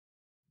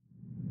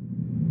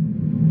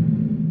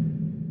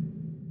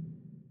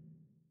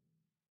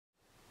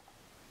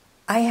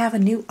I have a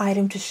new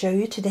item to show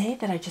you today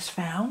that I just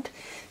found.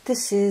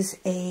 This is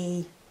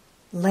a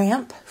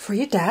lamp for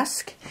your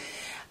desk,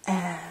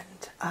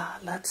 and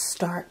let's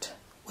start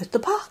with the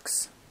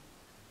box.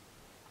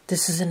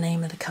 This is the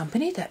name of the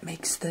company that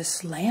makes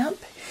this lamp,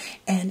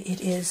 and it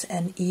is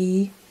an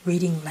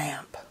e-reading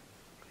lamp.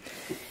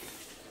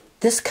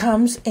 This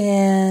comes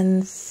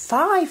in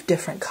 5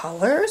 different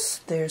colors.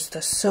 There's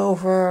the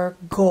silver,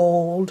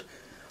 gold,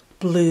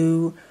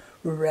 blue,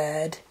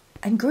 red,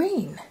 and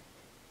green.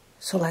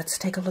 So let's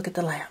take a look at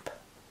the lamp.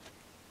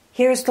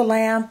 Here's the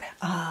lamp.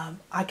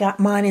 I got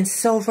mine in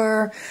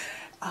silver.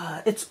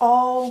 It's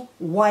all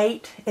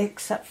white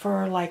except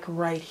for like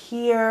right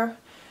here.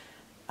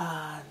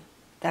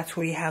 That's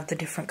where you have the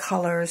different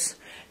colors.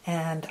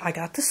 And I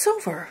got the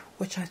silver,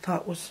 which I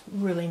thought was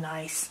really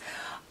nice.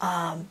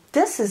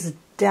 This is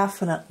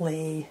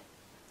definitely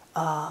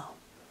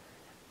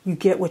you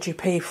get what you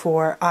pay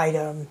for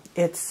item.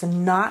 It's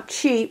not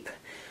cheap.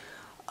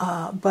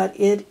 But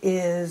it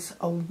is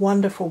a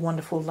wonderful,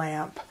 wonderful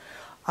lamp.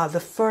 The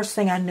first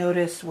thing I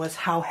noticed was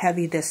how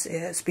heavy this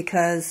is,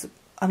 because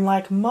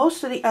unlike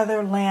most of the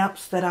other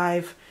lamps that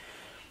I've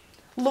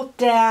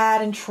looked at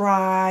and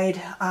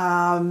tried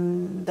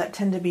that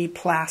tend to be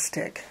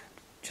plastic,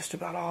 just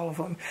about all of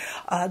them,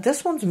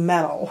 this one's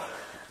metal,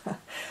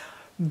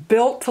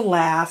 built to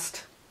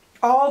last.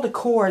 All the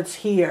cords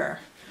here,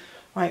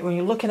 right, when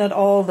you're looking at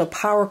all the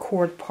power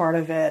cord part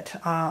of it,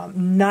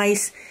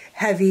 nice,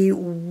 heavy,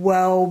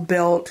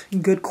 well-built,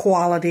 good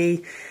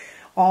quality,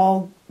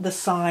 all the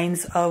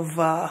signs of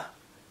a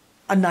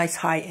nice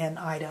high-end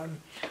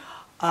item.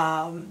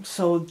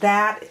 So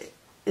that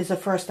is the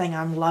first thing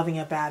I'm loving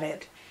about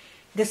it.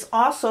 This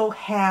also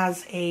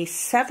has a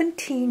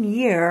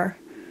 17-year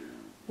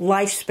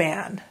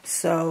lifespan.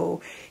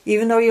 So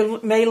even though you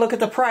may look at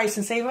the price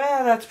and say,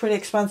 well, that's pretty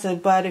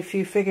expensive, but if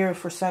you figure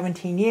for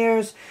 17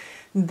 years,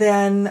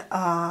 then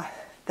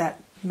that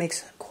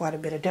makes quite a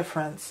bit of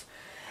difference.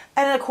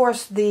 And of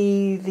course,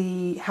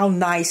 how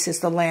nice is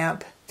the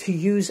lamp to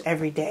use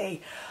every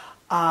day.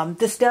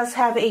 This does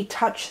have a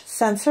touch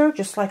sensor,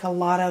 just like a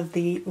lot of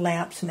the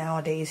lamps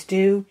nowadays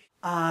do.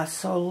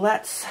 So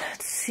let's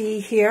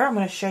see here. I'm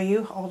going to show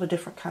you all the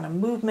different kind of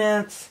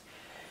movements.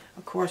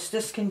 Of course,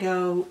 this can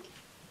go,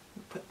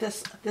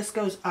 this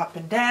goes up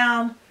and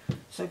down,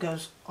 so it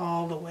goes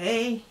all the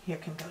way. Here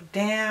can go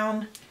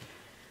down.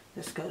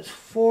 This goes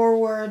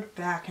forward,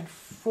 back and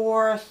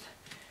forth.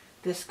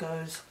 This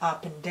goes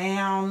up and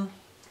down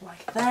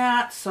like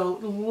that. So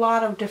a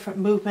lot of different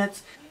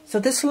movements. So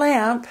this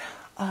lamp,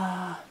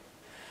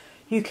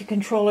 you can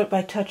control it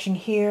by touching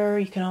here.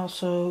 You can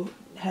also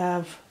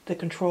have the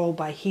control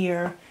by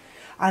here.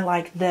 I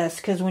like this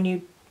because when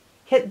you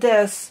hit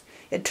this,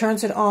 it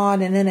turns it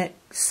on and then it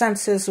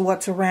senses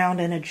what's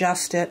around and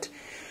adjusts it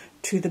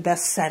to the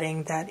best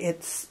setting that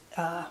it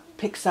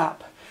picks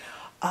up.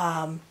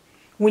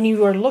 When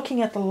you are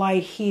looking at the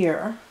light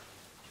here,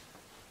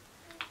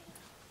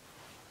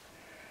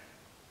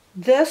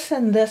 this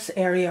and this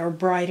area are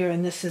brighter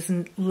and this is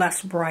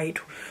less bright,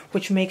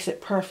 which makes it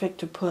perfect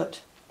to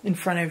put in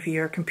front of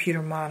your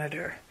computer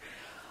monitor.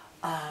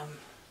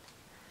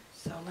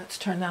 So let's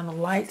turn down the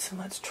lights and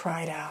let's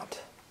try it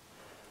out.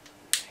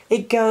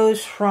 It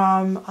goes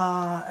from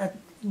a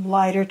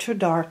lighter to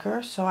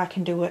darker, so I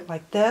can do it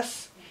like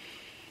this.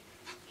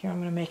 Here I'm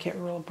going to make it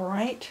real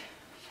bright.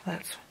 So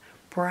that's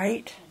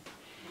bright.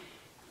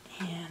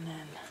 And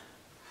then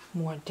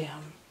more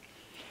dim.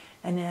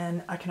 And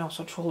then I can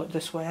also control it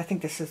this way. I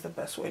think this is the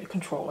best way to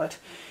control it.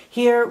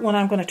 Here, when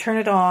I'm going to turn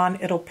it on,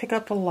 it'll pick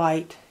up the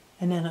light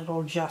and then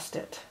it'll adjust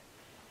it.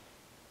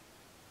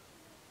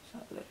 So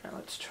there,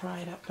 let's try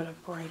it up at a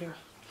brighter.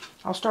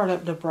 I'll start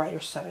at the brighter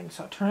setting.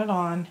 So I'll turn it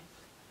on,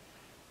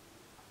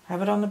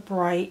 have it on the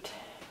bright.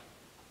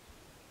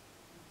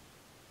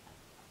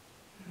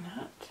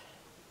 That.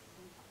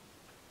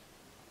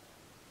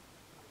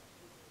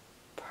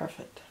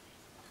 Perfect.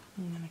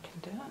 And then I can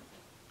do it.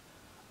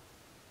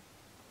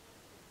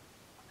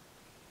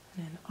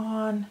 And then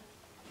on,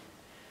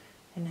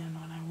 and then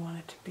when I want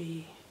it to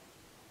be,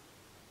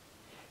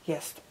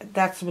 yes,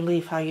 that's I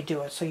believe how you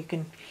do it. So you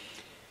can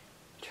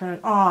turn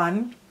it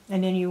on,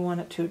 and then you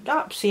want it to,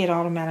 see it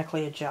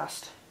automatically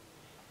adjust.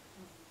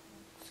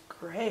 It's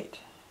great.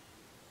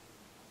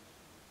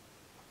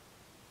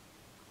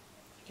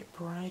 Get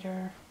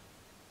brighter.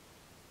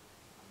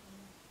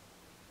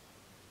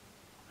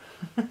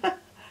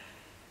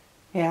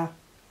 Yeah.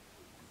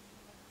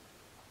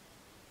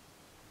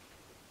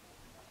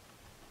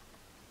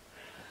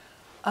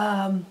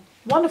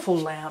 Wonderful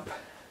lamp.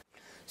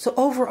 So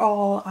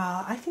overall,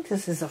 I think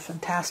this is a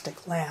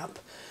fantastic lamp.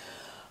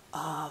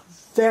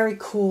 Very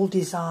cool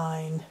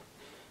design,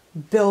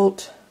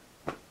 built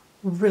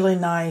really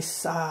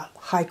nice,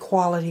 high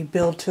quality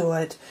build to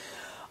it.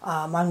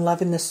 I'm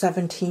loving the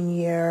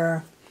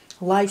 17-year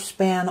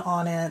lifespan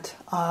on it.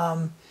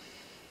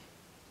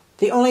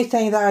 The only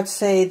thing that I'd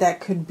say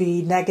that could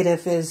be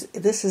negative is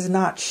this is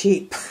not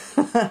cheap.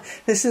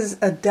 This is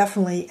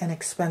definitely an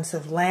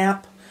expensive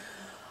lamp.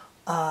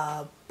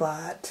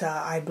 But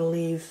I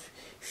believe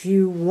if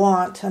you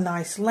want a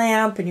nice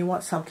lamp and you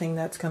want something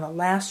that's going to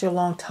last you a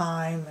long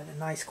time and a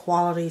nice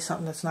quality,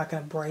 something that's not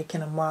going to break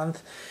in a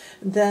month,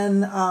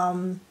 then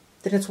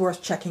it's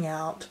worth checking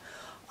out.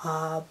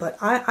 But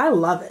I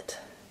love it,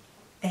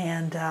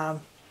 and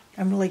I'm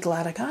really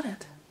glad I got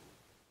it.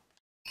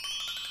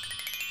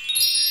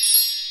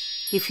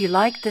 If you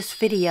like this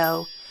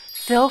video,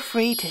 feel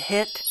free to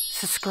hit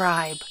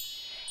subscribe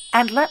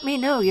and let me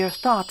know your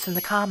thoughts in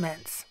the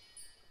comments.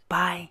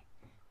 Bye.